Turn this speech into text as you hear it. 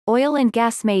Oil and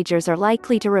gas majors are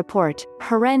likely to report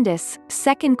horrendous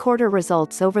second quarter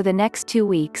results over the next 2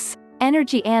 weeks,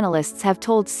 energy analysts have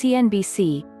told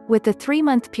CNBC, with the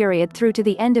 3-month period through to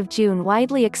the end of June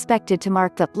widely expected to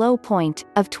mark the low point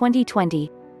of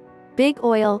 2020. Big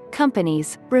oil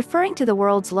companies, referring to the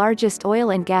world's largest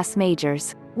oil and gas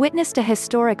majors, witnessed a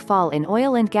historic fall in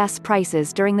oil and gas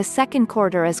prices during the second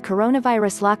quarter as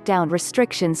coronavirus lockdown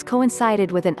restrictions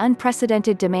coincided with an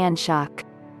unprecedented demand shock.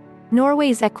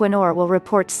 Norway's Equinor will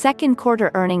report second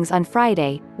quarter earnings on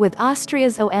Friday, with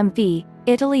Austria's OMV,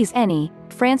 Italy's Eni,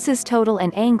 France's Total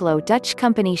and Anglo-Dutch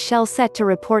company Shell set to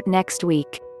report next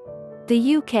week.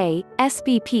 The UK,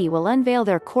 SBP will unveil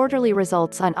their quarterly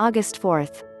results on August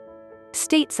 4th.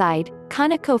 Stateside,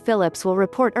 ConocoPhillips will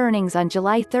report earnings on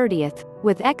July 30th,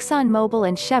 with Exxon Mobil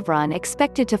and Chevron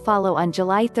expected to follow on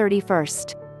July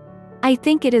 31st. I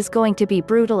think it is going to be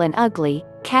brutal and ugly,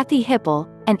 Fatih Hipple,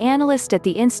 an analyst at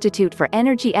the Institute for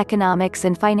Energy Economics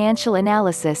and Financial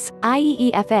Analysis,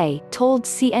 IEEFA, told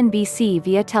CNBC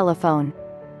via telephone.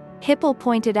 Hipple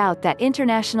pointed out that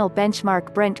international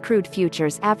benchmark Brent crude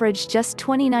futures averaged just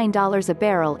 $29 a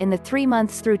barrel in the 3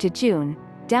 months through to June,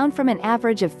 down from an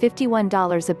average of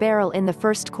 $51 a barrel in the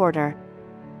first quarter.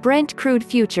 Brent crude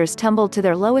futures tumbled to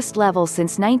their lowest level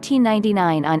since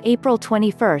 1999 on April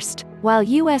 21, while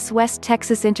U.S. West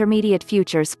Texas Intermediate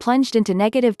futures plunged into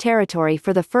negative territory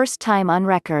for the first time on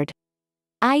record.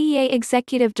 IEA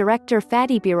Executive Director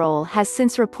Fatih Birol has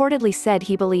since reportedly said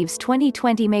he believes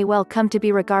 2020 may well come to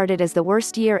be regarded as the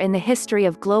worst year in the history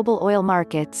of global oil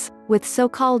markets, with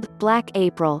so-called Black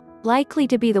April likely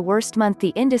to be the worst month the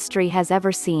industry has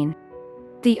ever seen.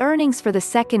 The earnings for the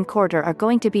second quarter are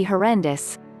going to be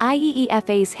horrendous,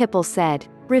 IEEFA's Hipple said,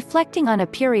 reflecting on a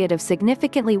period of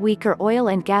significantly weaker oil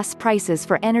and gas prices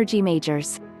for energy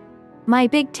majors. My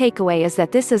big takeaway is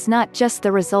that this is not just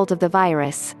the result of the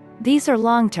virus. These are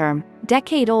long-term,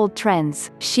 decade-old trends,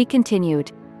 she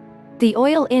continued. The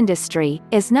oil industry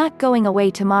is not going away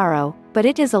tomorrow, but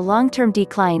it is a long-term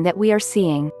decline that we are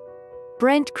seeing.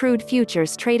 Brent crude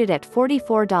futures traded at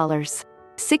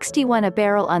 $44.61 a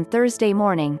barrel on Thursday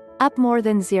morning, up more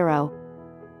than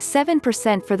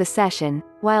 0.7% for the session,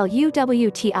 while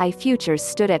UWTI futures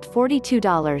stood at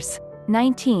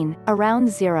 $42.19, around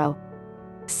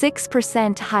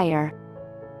 0.6% higher.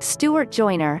 Stuart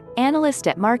Joyner, analyst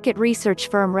at market research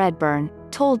firm Redburn,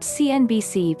 told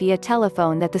CNBC via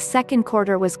telephone that the second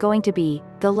quarter was going to be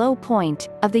the low point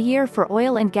of the year for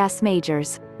oil and gas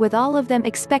majors, with all of them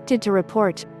expected to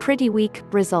report pretty weak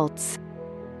results.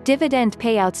 Dividend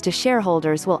payouts to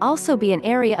shareholders will also be an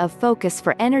area of focus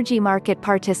for energy market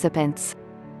participants.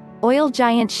 Oil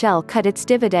giant Shell cut its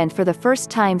dividend for the first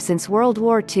time since World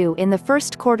War II in the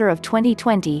first quarter of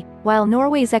 2020, while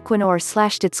Norway's Equinor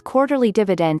slashed its quarterly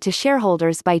dividend to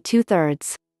shareholders by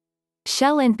 2/3.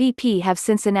 Shell and BP have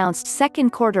since announced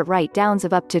second quarter write-downs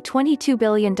of up to $22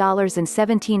 billion and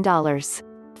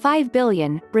 $17.5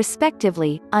 billion,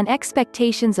 respectively, on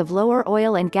expectations of lower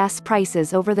oil and gas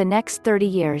prices over the next 30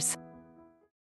 years.